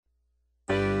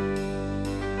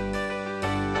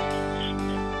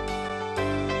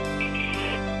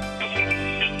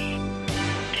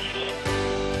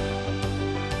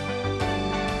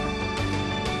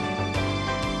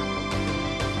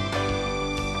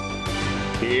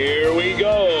Here we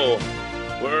go.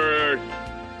 We're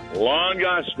Long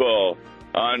Gospel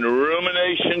on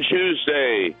Rumination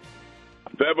Tuesday,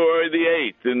 February the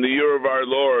 8th, in the year of our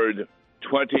Lord,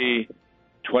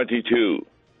 2022.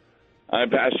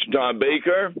 I'm Pastor Tom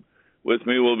Baker. With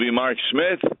me will be Mark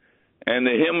Smith. And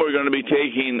the hymn we're going to be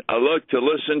taking a look to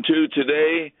listen to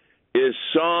today is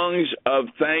Songs of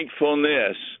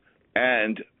Thankfulness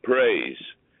and Praise.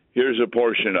 Here's a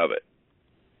portion of it.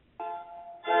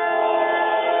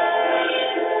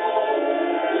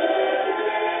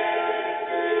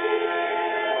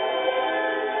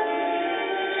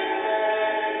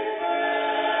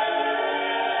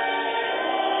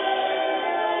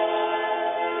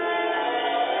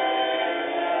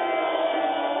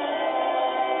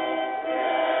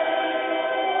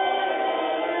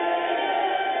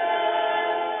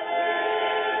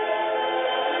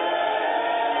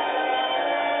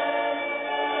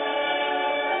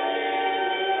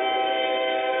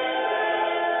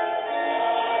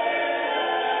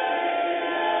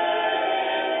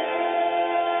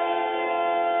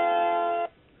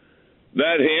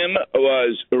 That hymn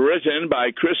was written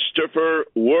by Christopher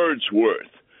Wordsworth.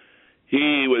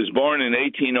 He was born in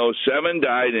 1807,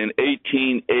 died in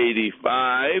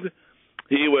 1885.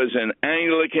 He was an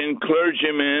Anglican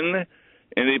clergyman,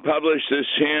 and he published this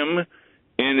hymn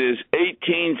in his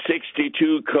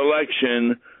 1862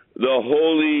 collection, The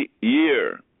Holy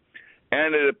Year.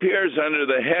 And it appears under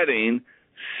the heading,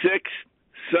 Sixth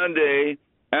Sunday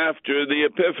After the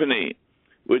Epiphany,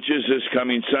 which is this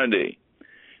coming Sunday.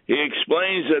 He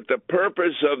explains that the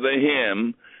purpose of the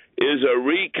hymn is a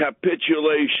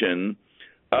recapitulation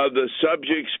of the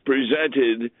subjects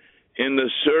presented in the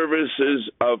services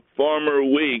of former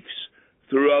weeks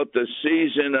throughout the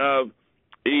season of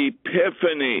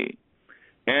Epiphany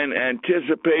and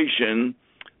anticipation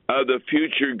of the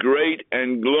future great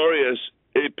and glorious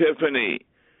Epiphany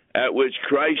at which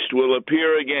Christ will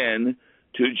appear again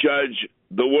to judge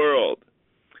the world.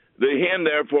 The hymn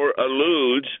therefore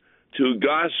alludes to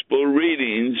gospel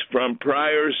readings from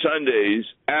prior Sundays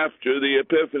after the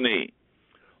Epiphany,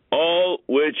 all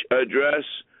which address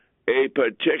a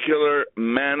particular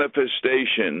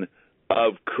manifestation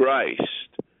of Christ.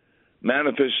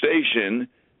 Manifestation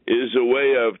is a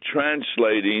way of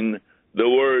translating the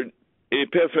word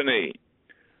Epiphany.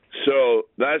 So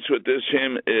that's what this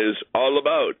hymn is all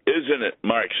about, isn't it,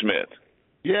 Mark Smith?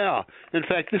 Yeah. In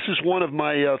fact, this is one of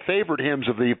my favorite hymns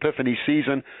of the Epiphany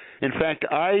season. In fact,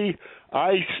 I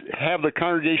have the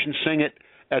congregation sing it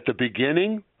at the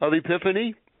beginning of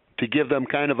Epiphany to give them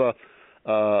kind of a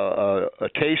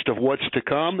taste of what's to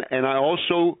come, and I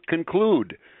also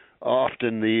conclude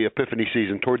often the Epiphany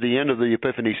season, toward the end of the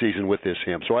Epiphany season with this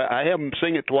hymn. So I have them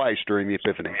sing it twice during the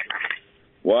Epiphany.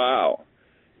 Wow.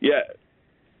 Yeah,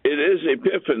 it is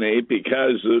Epiphany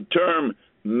because the term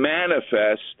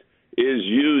manifest is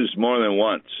used more than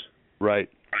once. Right.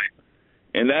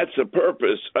 And that's the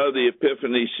purpose of the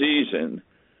Epiphany season,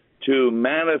 to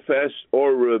manifest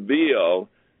or reveal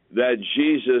that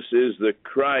Jesus is the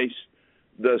Christ,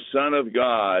 the Son of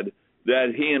God,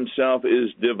 that he himself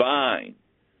is divine.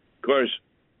 Of course,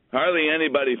 hardly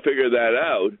anybody figured that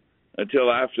out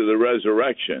until after the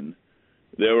resurrection.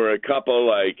 There were a couple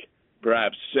like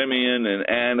perhaps Simeon and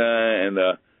Anna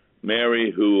and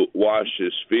Mary who washed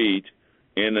his feet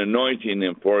in anointing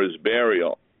him for his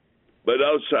burial. But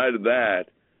outside of that,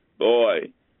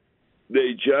 boy,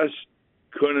 they just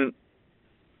couldn't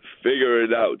figure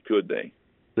it out, could they?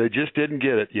 They just didn't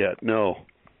get it yet, no.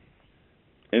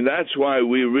 And that's why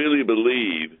we really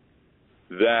believe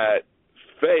that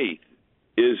faith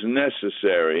is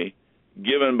necessary,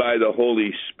 given by the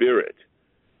Holy Spirit.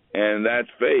 And that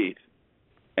faith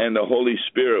and the Holy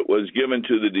Spirit was given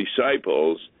to the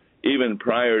disciples even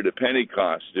prior to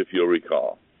Pentecost, if you'll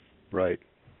recall. Right.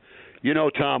 You know,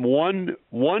 Tom, one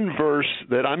verse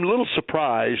that I'm a little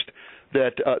surprised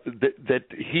that that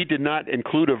he did not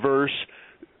include a verse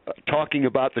talking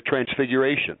about the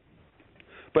Transfiguration.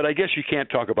 But I guess you can't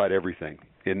talk about everything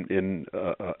in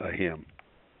a hymn.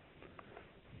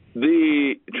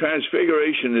 The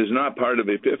Transfiguration is not part of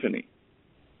Epiphany.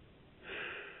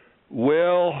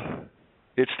 Well,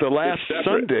 it's the last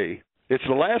Sunday. It's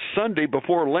the last Sunday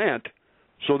before Lent,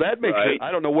 so that makes it.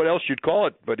 I don't know what else you'd call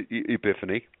it, but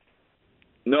Epiphany.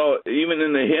 No, even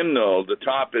in the hymnal, the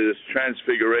top is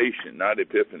Transfiguration, not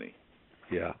Epiphany.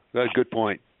 Yeah, that's a good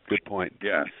point. Good point.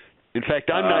 Yeah. In fact,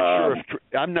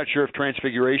 I'm not sure if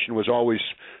Transfiguration was always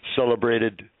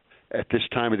celebrated at this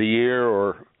time of the year,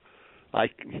 or I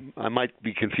might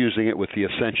be confusing it with the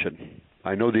Ascension.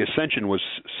 I know the Ascension was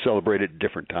celebrated at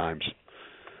different times.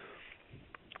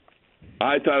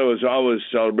 I thought it was always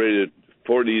celebrated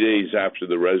 40 days after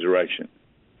the resurrection.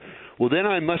 Well, then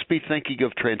I must be thinking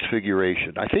of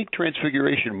Transfiguration. I think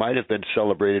Transfiguration might have been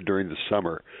celebrated during the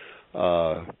summer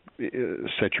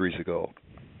centuries ago.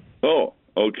 Oh,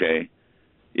 okay.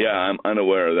 Yeah, I'm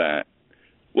unaware of that.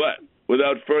 What?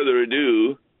 Without further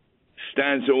ado,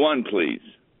 stanza 1, please.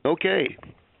 Okay.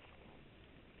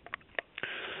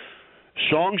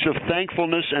 Songs of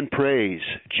thankfulness and praise,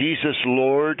 Jesus,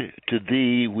 Lord, to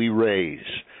thee we raise,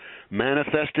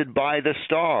 manifested by the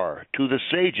star to the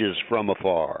sages from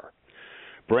afar.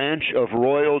 Branch of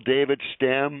royal David's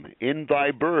stem, in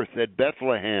thy birth at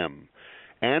Bethlehem,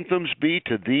 anthems be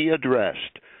to thee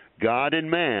addressed, God and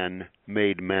man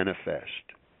made manifest.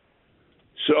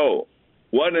 So,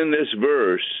 what in this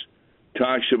verse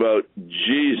talks about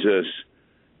Jesus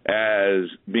as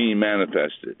being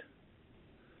manifested?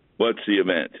 What's the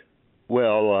event?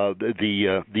 Well,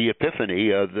 the Epiphany,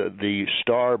 the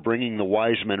star bringing the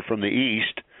wise men from the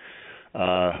east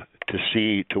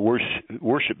to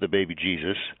worship the baby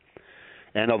Jesus,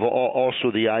 and of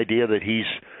also the idea that he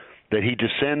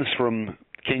descends from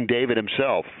King David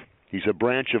himself. He's a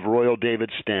branch of royal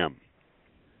David's stem.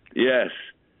 Yes,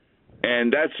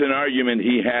 and that's an argument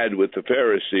he had with the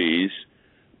Pharisees,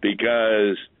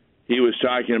 because he was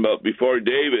talking about before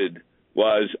David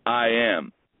was I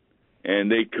am.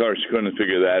 And they, of course, couldn't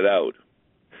figure that out.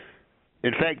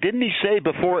 In fact, didn't he say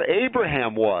before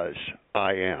Abraham was,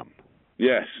 I am?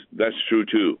 Yes, that's true,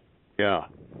 too. Yeah.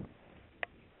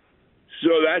 So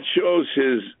that shows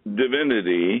his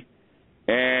divinity,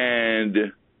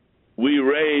 and we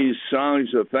raise songs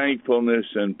of thankfulness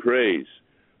and praise.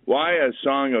 Why a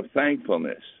song of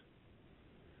thankfulness?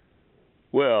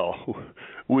 Well,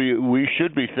 we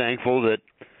should be thankful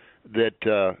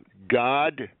that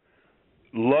God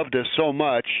loved us so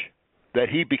much that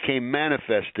he became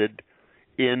manifested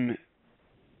in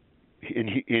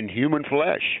human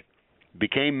flesh,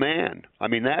 became man.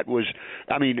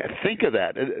 Think of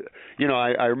that.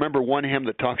 I remember one hymn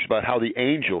that talks about how the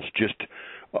angels just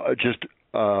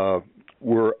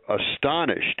were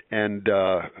astonished and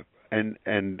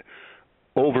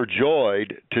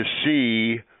overjoyed to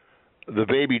see the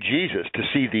baby Jesus, to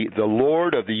see the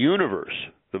Lord of the universe,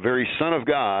 the very Son of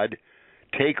God,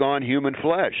 take on human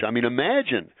flesh.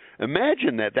 Imagine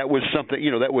that was something,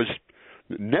 that was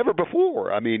never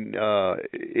before.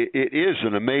 It is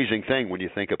an amazing thing when you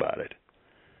think about it.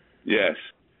 Yes.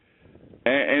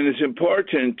 And it's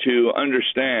important to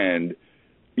understand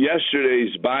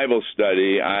yesterday's Bible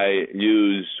study I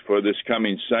used for this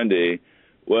coming Sunday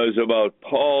was about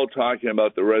Paul talking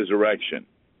about the resurrection.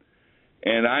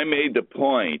 And I made the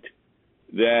point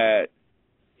that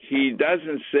he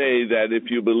doesn't say that if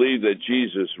you believe that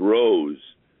Jesus rose,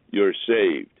 you're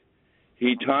saved.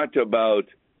 He talked about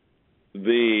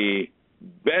the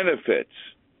benefits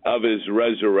of his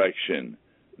resurrection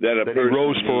that he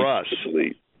rose for us.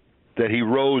 That he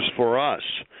rose for us.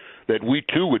 That we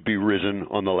too would be risen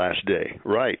on the last day.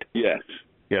 Right. Yes.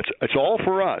 Yes. It's all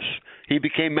for us. He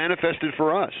became manifested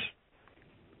for us.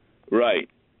 Right.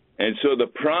 And so the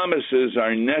promises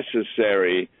are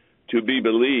necessary to be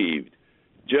believed.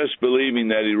 Just believing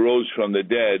that he rose from the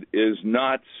dead is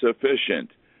not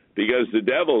sufficient, because the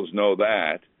devils know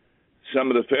that. Some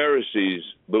of the Pharisees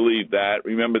believed that.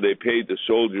 Remember, they paid the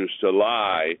soldiers to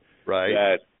lie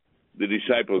that the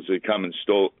disciples had come and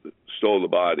stole the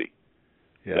body.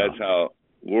 Yeah. That's how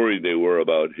worried they were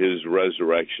about his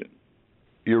resurrection.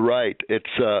 You're right.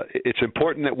 It's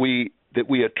important that we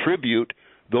attribute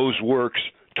those works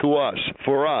to us,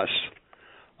 for us.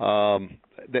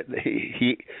 That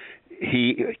he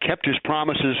kept his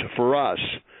promises for us.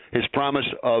 His promise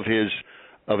of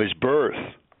his birth,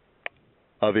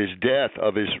 of his death,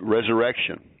 of his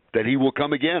resurrection, that he will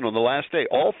come again on the last day,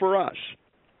 all for us.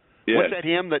 Yes.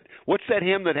 What's that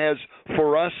hymn that has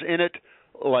 "for us" in it,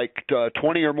 like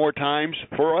 20 or more times?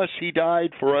 For us he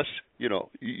died, for us, you know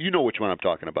which one I'm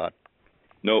talking about.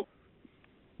 Nope.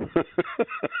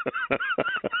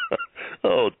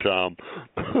 Oh, Tom,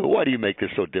 why do you make this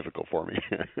so difficult for me?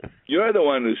 You're the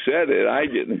one who said it. I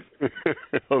didn't.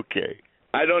 Okay.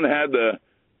 I don't have the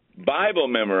Bible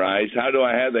memorized. How do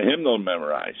I have the hymnal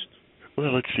memorized?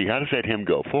 Well, let's see. How does that hymn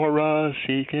go? For us,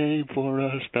 he came for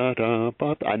us. Da, da,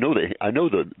 ba. I know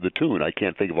the tune. I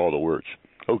can't think of all the words.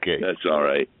 Okay. That's all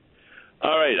right.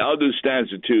 All right, I'll do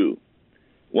stanza 2.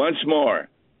 Once more,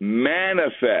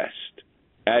 manifest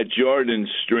at Jordan's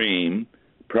stream,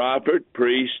 prophet,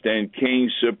 priest, and king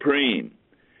supreme,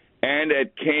 and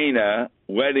at Cana,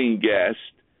 wedding guest,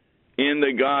 in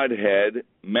the Godhead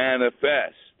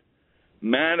manifest.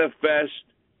 Manifest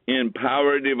in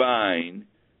power divine,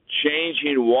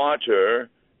 changing water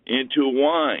into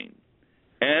wine.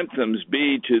 Anthems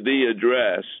be to thee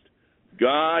addressed,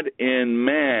 God in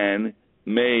man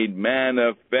made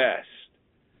manifest.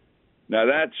 Now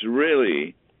that's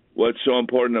really what's so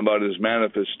important about his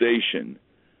manifestation,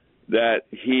 that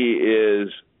he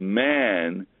is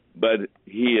man, but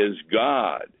he is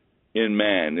God in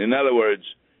man. In other words,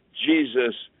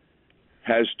 Jesus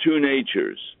has two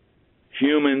natures,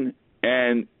 human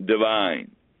and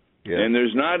divine. Yeah. And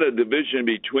there's not a division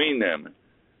between them.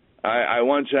 I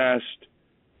once asked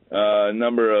a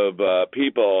number of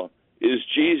people, is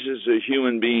Jesus a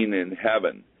human being in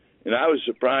heaven? And I was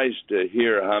surprised to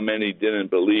hear how many didn't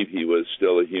believe he was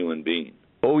still a human being.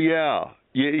 Oh, yeah.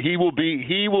 He will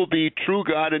be true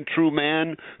God and true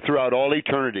man throughout all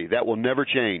eternity. That will never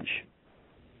change.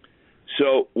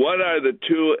 So what are the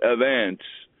two events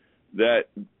that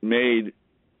made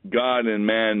God and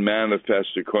man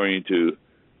manifest according to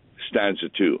stanza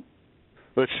 2?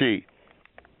 Let's see.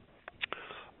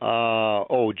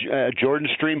 Jordan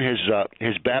Stream,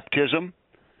 his baptism,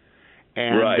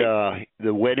 and right.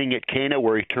 The wedding at Cana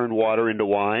where he turned water into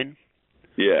wine.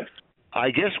 Yes. I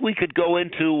guess we could go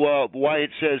into why it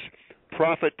says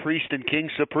prophet, priest, and king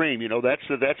supreme. That's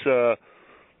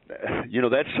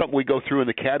something we go through in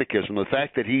the catechism. The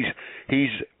fact that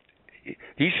he's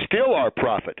still our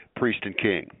prophet, priest, and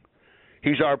king.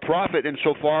 He's our prophet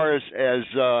insofar as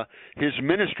his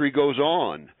ministry goes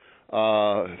on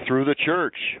through the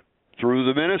church, through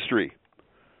the ministry.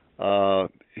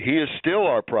 He is still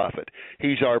our prophet.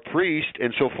 He's our priest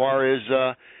insofar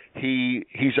as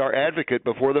he's our advocate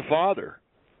before the Father,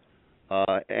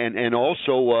 and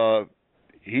also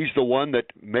he's the one that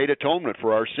made atonement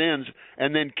for our sins.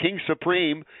 And then King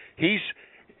Supreme, his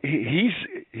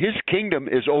kingdom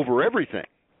is over everything.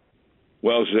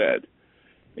 Well said.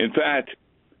 In fact,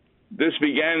 this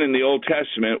began in the Old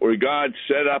Testament where God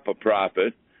set up a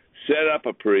prophet, set up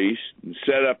a priest, and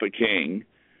set up a king,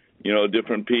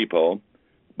 different people.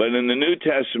 But in the New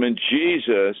Testament,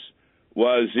 Jesus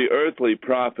was the earthly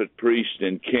prophet, priest,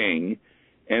 and king,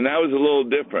 and that was a little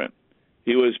different.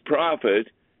 He was prophet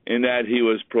in that he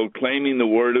was proclaiming the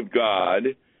word of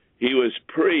God. He was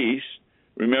priest.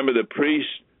 Remember, the priest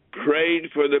prayed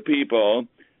for the people.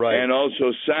 Right. And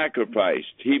also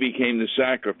sacrificed. He became the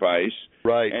sacrifice.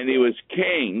 Right. And he was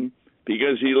king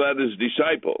because he led his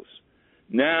disciples.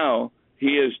 Now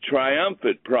he is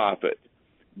triumphant prophet,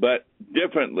 but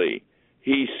differently.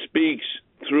 He speaks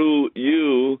through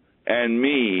you and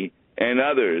me and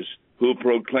others who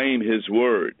proclaim his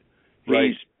word. Right.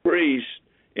 He's priest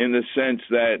in the sense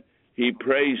that he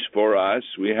prays for us.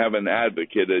 We have an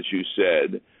advocate, as you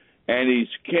said. And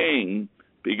he's king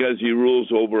because he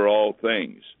rules over all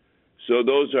things. So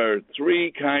those are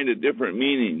three kind of different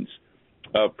meanings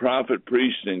of prophet,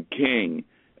 priest, and king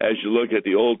as you look at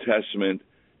the Old Testament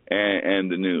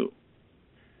and the New.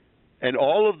 And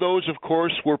all of those, of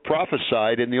course, were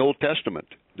prophesied in the Old Testament,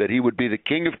 that he would be the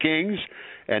King of Kings,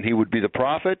 and he would be the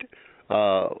prophet,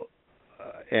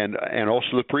 and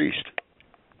also the priest,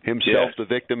 himself yes. The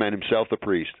victim and himself the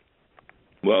priest.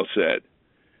 Well said.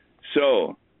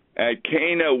 So, at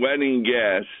Cana wedding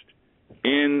guest,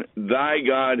 in thy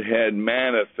Godhead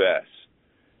manifest.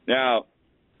 Now,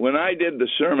 when I did the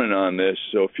sermon on this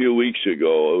a few weeks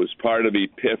ago, it was part of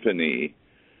Epiphany,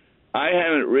 I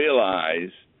hadn't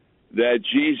realized that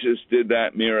Jesus did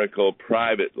that miracle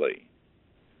privately.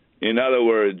 In other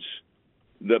words,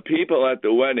 the people at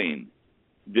the wedding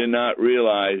did not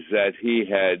realize that he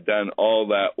had done all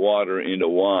that water into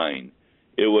wine.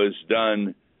 It was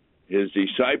done, his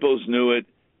disciples knew it,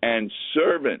 and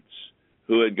servants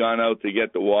who had gone out to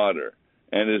get the water,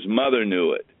 and his mother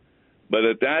knew it. But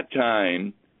at that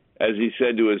time, as he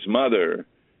said to his mother,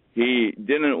 he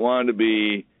didn't want to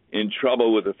be in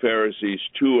trouble with the Pharisees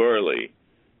too early,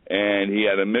 and he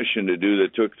had a mission to do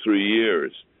that took 3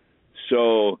 years.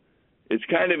 So it's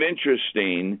kind of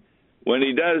interesting, when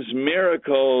he does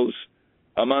miracles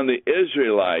among the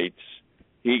Israelites,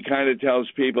 he kind of tells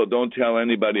people, don't tell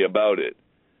anybody about it.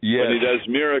 Yes. When he does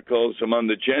miracles among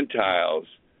the Gentiles,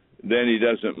 then he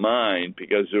doesn't mind,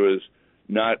 because there was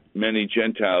not many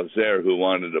Gentiles there who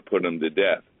wanted to put him to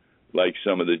death, like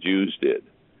some of the Jews did.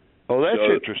 Oh, that's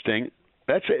interesting.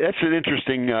 That's an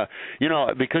interesting,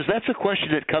 because that's a question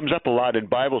that comes up a lot in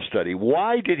Bible study.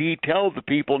 Why did he tell the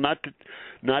people not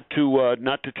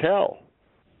to tell?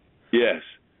 Yes,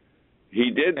 he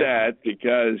did that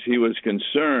because he was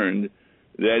concerned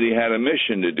that he had a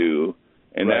mission to do,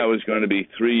 and right. That was going to be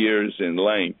 3 years in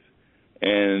length.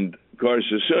 And of course,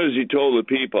 as soon as he told the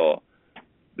people,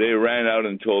 they ran out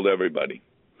and told everybody.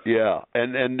 Yeah,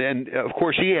 and of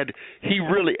course he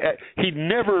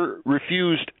never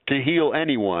refused to heal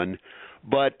anyone,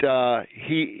 but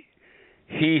he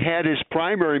he had his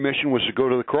primary mission was to go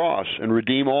to the cross and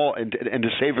redeem all and to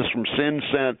save us from sin,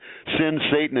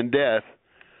 Satan, and death.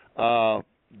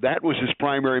 That was his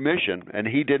primary mission, and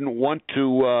he didn't want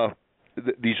to.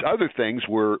 These other things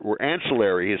were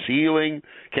ancillary. His healing,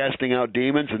 casting out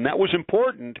demons, and that was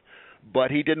important.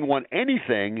 But he didn't want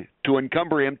anything to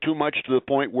encumber him too much to the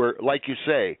point where, like you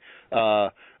say,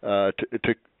 to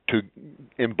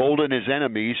embolden his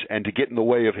enemies and to get in the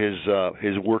way of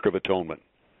his work of atonement.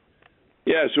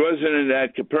 Yes, wasn't it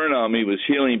at Capernaum he was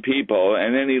healing people,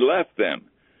 and then he left them,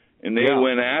 and they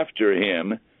went after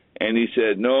him, and he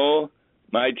said, "No,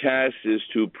 my task is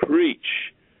to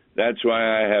preach. That's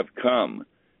why I have come."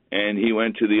 And he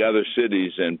went to the other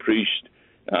cities and preached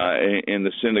in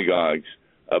the synagogues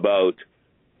about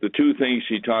the two things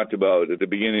he talked about at the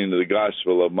beginning of the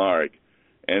Gospel of Mark,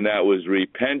 and that was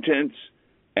repentance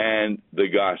and the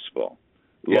gospel,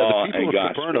 law and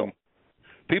gospel.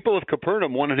 People of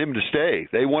Capernaum wanted him to stay.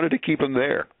 They wanted to keep him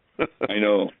there. I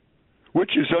know.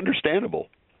 Which is understandable.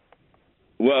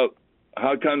 Well,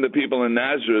 how come the people in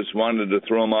Nazareth wanted to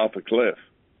throw him off a cliff?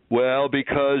 Well,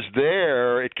 because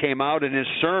there it came out in his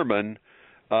sermon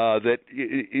that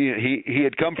he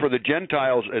had come for the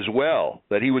Gentiles as well,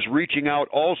 that he was reaching out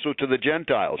also to the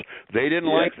Gentiles. They didn't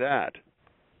like that.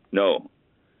 No,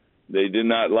 they did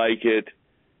not like it,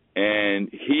 and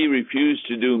he refused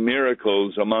to do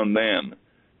miracles among them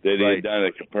that he had done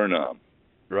at Capernaum.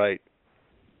 Right.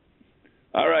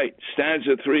 All right,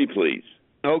 stanza 3, please.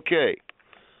 Okay.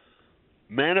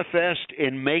 Manifest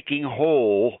in making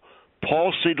whole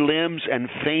palsied limbs and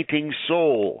fainting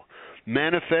soul,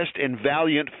 manifest in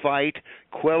valiant fight,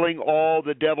 quelling all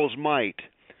the devil's might,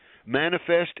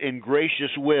 manifest in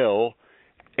gracious will,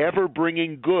 ever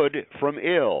bringing good from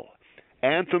ill.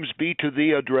 Anthems be to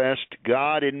thee addressed,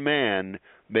 God in man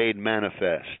made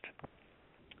manifest.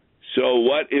 So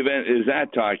what event is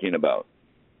that talking about?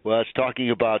 Well, it's talking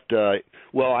about,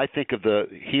 I think of the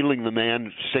healing the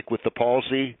man sick with the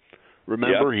palsy.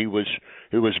 Remember, he was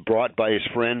brought by his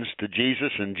friends to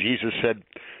Jesus, and Jesus said,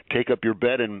 "Take up your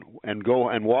bed and go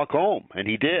and walk home," and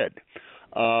he did.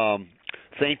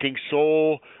 Fainting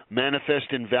soul,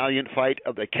 manifest in valiant fight,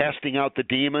 casting out the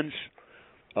demons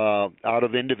out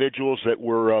of individuals that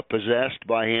were possessed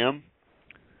by him.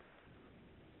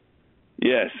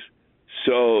 Yes.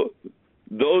 So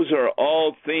those are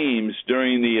all themes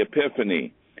during the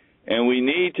Epiphany, and we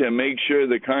need to make sure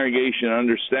the congregation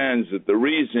understands that the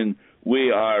reason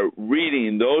we are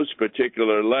reading those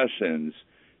particular lessons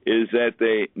is that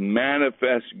they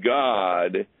manifest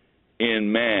God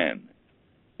in man,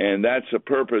 and that's the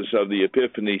purpose of the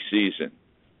Epiphany season.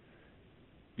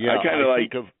 Yeah, I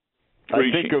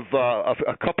think of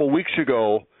a couple weeks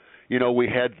ago, we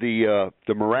had the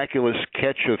miraculous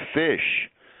catch of fish,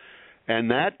 and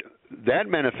that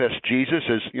manifests Jesus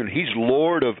as he's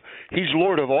Lord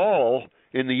of all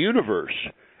in the universe.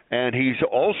 And he's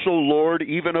also Lord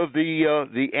even of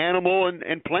the animal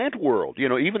and plant world.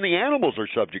 Even the animals are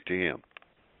subject to him.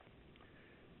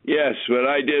 Yes, what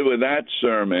I did with that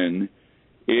sermon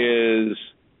is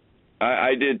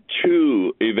I did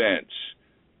 2 events.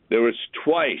 There was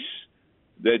twice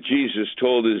that Jesus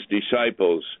told his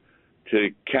disciples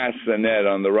to cast the net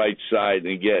on the right side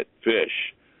and get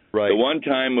fish. Right. The one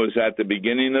time was at the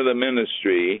beginning of the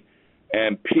ministry,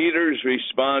 and Peter's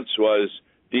response was,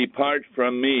 "Depart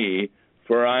from me,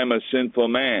 for I'm a sinful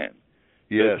man."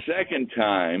 Yes. The second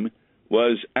time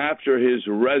was after his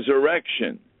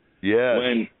resurrection,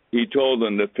 when he told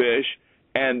them to fish,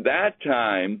 and that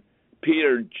time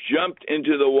Peter jumped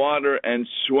into the water and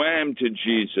swam to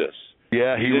Jesus.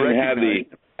 Yeah, he didn't have the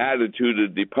attitude to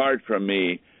depart from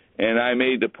me, and I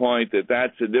made the point that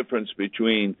that's the difference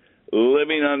between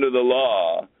living under the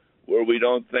law, where we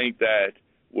don't think that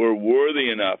we're worthy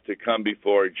enough to come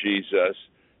before Jesus,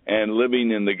 and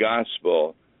living in the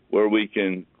gospel, where we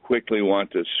can quickly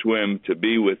want to swim to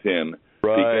be with him,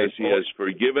 because he has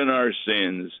forgiven our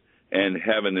sins, and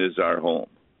heaven is our home.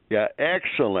 Yeah,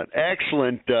 excellent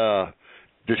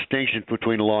distinction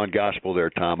between law and gospel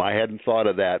there, Tom. I hadn't thought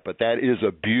of that, but that is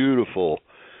a beautiful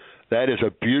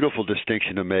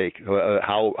distinction to make,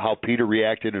 how Peter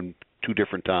reacted in 2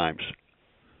 different times.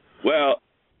 Well,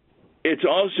 it's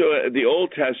also, the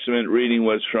Old Testament reading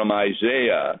was from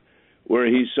Isaiah, where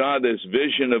he saw this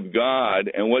vision of God,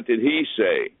 and what did he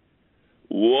say?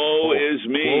 Woe is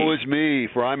me. Woe is me,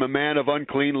 for I'm a man of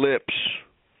unclean lips.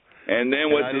 And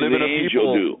then what did the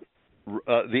angel do?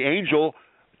 The angel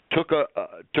took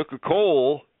a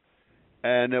coal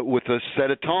and with a set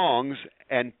of tongs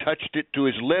and touched it to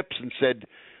his lips and said,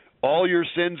 "All your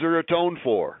sins are atoned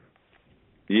for."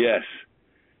 Yes.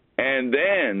 And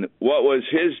then what was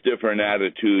his different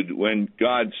attitude when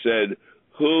God said,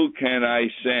 who can I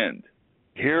send?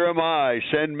 Here am I,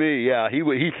 send me. Yeah,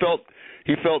 he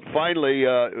felt finally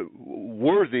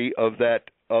worthy of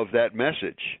that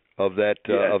message, of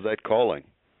that calling.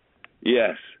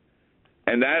 Yes.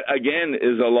 And that, again,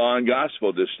 is a law and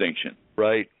gospel distinction.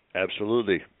 Right,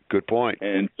 absolutely. Good point.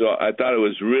 And so I thought it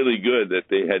was really good that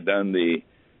they had done the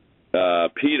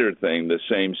Peter thing the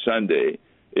same Sunday.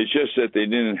 It's just that they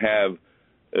didn't have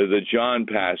the John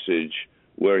passage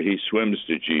where he swims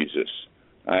to Jesus.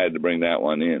 I had to bring that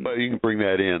one in. But you can bring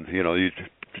that in. You know, you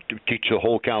teach the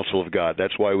whole counsel of God.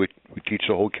 That's why we teach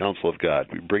the whole counsel of God.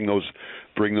 We bring those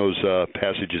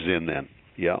passages in then.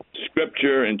 Yeah.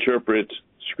 Scripture interprets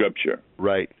Scripture.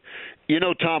 Right. You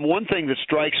know, Tom, one thing that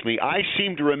strikes me, I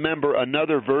seem to remember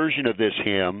another version of this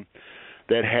hymn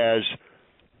that has,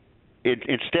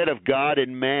 instead of God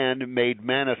in man made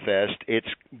manifest, it's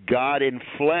God in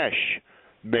flesh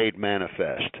made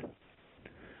manifest.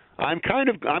 I'm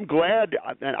glad,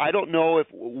 and I don't know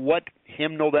what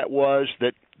hymnal that was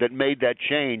that made that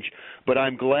change, but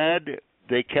I'm glad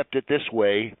they kept it this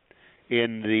way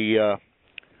in the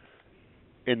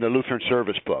Lutheran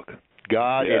Service Book.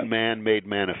 God in man made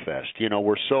manifest. You know,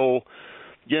 we're so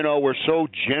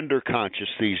gender conscious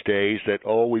these days that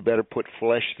we better put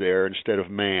flesh there instead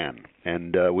of man,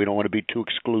 and we don't want to be too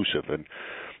exclusive. And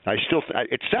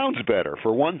it sounds better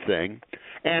for one thing,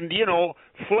 and you know,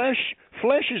 flesh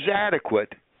is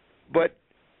adequate, but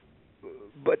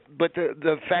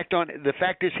the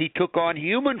fact is he took on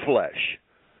human flesh.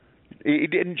 He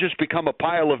didn't just become a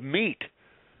pile of meat,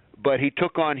 but he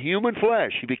took on human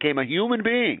flesh. He became a human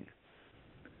being.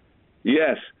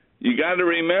 Yes, you got to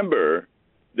remember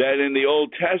that in the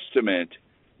Old Testament,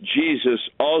 Jesus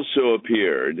also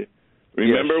appeared.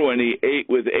 Remember when he ate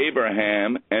with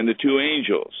Abraham and the two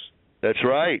angels? That's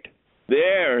right.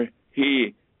 There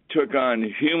he took on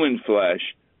human flesh,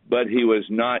 but he was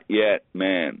not yet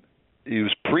man. He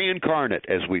was pre-incarnate,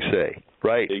 as we say.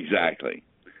 Right. Exactly.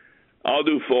 I'll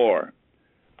do 4.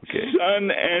 Okay.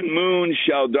 Sun and moon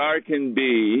shall darken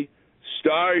be,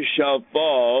 stars shall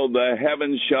fall, the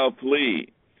heavens shall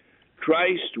flee.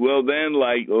 Christ will then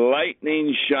like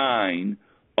lightning shine,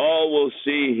 all will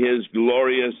see his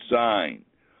glorious sign.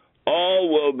 All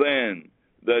will then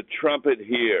the trumpet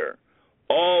hear,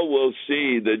 all will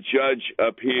see the judge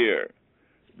appear.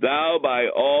 Thou by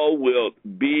all wilt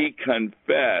be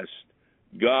confessed,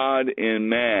 God in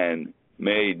man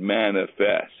made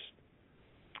manifest.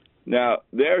 Now,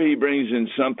 there he brings in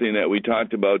something that we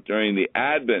talked about during the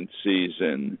Advent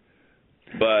season,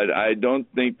 but I don't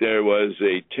think there was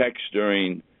a text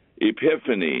during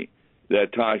Epiphany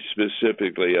that talks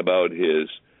specifically about his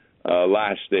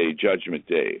last day, Judgment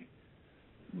Day.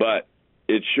 But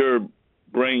it sure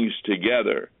brings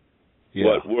together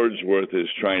what Wordsworth is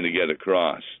trying to get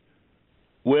across.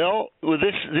 Well,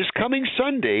 this coming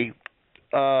Sunday,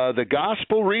 the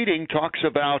gospel reading talks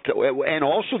about, and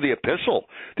also the epistle.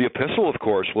 The epistle, of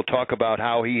course, will talk about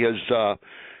how he has,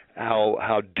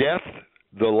 how death,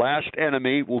 the last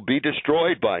enemy, will be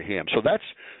destroyed by him. So that's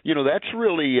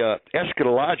really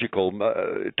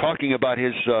eschatological, talking about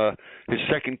his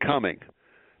second coming.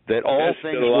 That all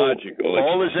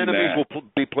his enemies will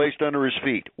be placed under his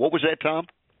feet. What was that, Tom?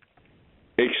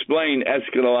 Explain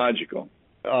eschatological.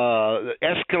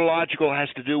 Eschatological has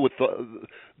to do with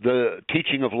the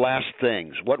teaching of last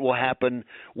things. What will happen?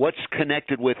 What's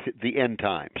connected with the end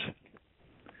times?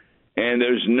 And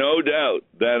there's no doubt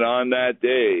that on that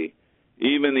day,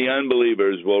 even the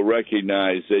unbelievers will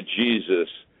recognize that Jesus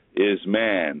is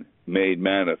man made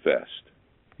manifest.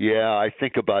 Yeah, I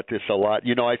think about this a lot.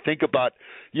 I think about,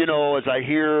 as I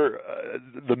hear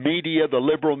the media, the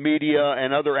liberal media,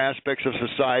 and other aspects of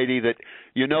society that,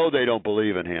 they don't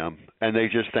believe in him. And they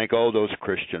just think, those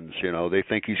Christians, they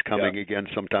think he's coming again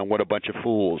sometime. What a bunch of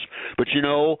fools. But,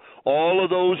 all of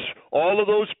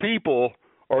those people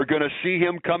are going to see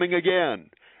him coming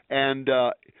again. And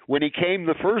when he came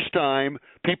the first time,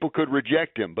 people could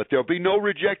reject him. But there'll be no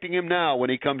rejecting him now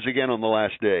when he comes again on the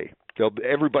last day.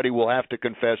 Everybody will have to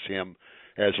confess him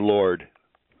as Lord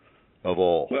of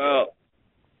all. Well,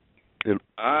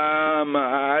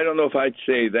 I don't know if I'd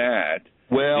say that.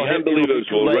 Well, the unbelievers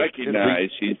will recognize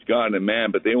he's God and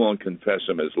man, but they won't confess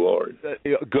him as Lord.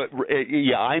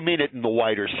 Yeah, I mean it in the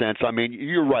wider sense. I mean,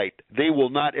 you're right. They will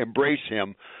not embrace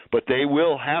him, but they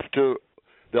will have to.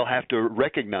 They'll have to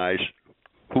recognize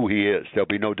who he is. There'll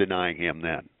be no denying him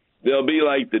then. They'll be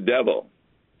like the devil.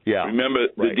 Yeah. Remember,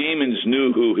 the demons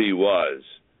knew who he was,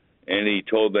 and he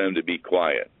told them to be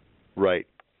quiet. Right.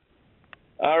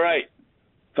 All right.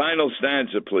 Final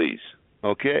stanza, please.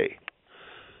 Okay.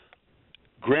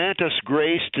 Grant us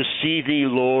grace to see thee,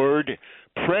 Lord,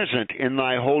 present in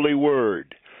thy holy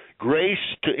word. grace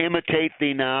to imitate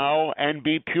thee now, and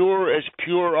be pure as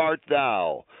pure art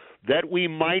thou, that we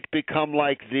might become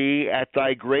like thee at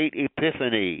thy great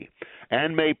epiphany,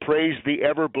 and may praise the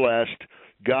ever-blessed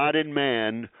God and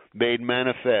man made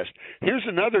manifest. Here's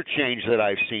another change that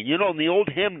I've seen. You know, in the old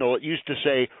hymnal, it used to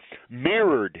say,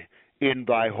 mirrored in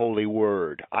thy holy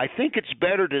word. I think it's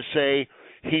better to say,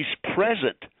 he's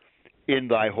present in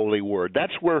thy holy word.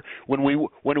 That's where, when we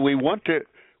want to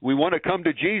come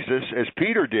to Jesus, as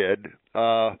Peter did,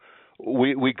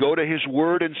 we go to his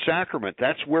word and sacrament.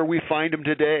 That's where we find him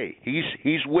today.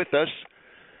 He's with us.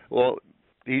 Well,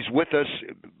 he's with us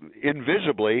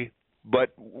invisibly,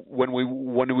 but when we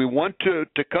want to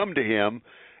come to him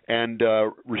and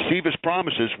receive his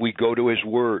promises, we go to his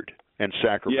word and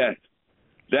sacrament. Yes,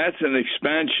 that's an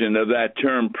expansion of that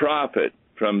term prophet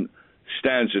from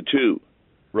stanza 2.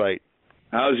 Right.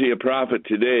 How is he a prophet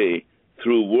today?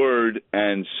 Through word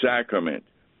and sacrament.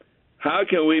 How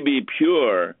can we be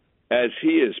pure as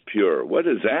he is pure? What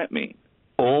does that mean?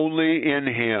 Only in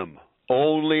him.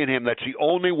 Only in him. That's the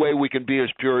only way we can be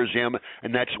as pure as him,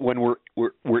 and that's when we're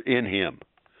in him,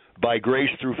 by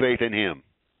grace through faith in him.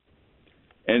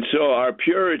 And so our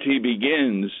purity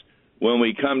begins when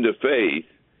we come to faith,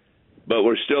 but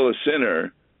we're still a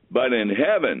sinner. But in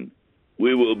heaven,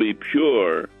 we will be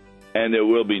pure, and there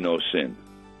will be no sin.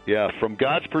 Yeah, from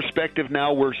God's perspective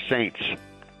now, we're saints.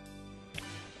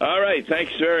 All right,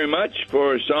 thanks very much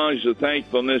for Songs of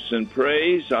Thankfulness and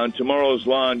Praise. On tomorrow's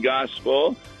Law and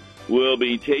Gospel, we'll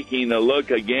be taking a look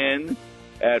again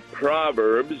at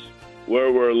Proverbs,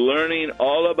 where we're learning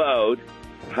all about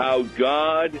how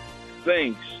God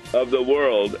thinks of the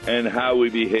world and how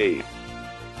we behave.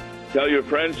 Tell your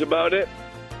friends about it.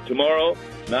 Tomorrow,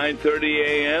 9:30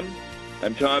 a.m.,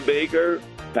 I'm Tom Baker,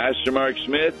 Pastor Mark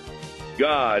Smith.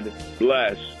 God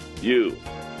bless you.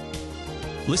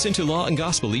 Listen to Law and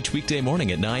Gospel each weekday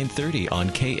morning at 9:30 on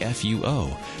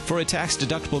KFUO. For a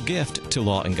tax-deductible gift to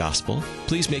Law and Gospel,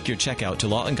 please make your check out to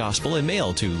Law and Gospel and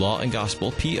mail to Law and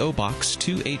Gospel, P.O. Box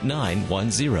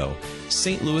 28910,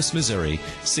 St. Louis, Missouri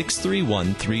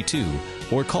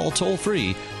 63132, or call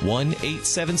toll-free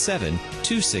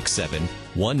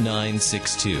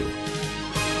 1-877-267-1962.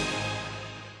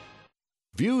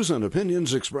 Views and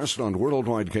opinions expressed on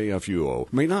Worldwide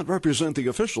KFUO may not represent the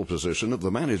official position of the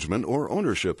management or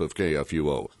ownership of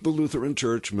KFUO, the Lutheran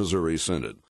Church Missouri Synod.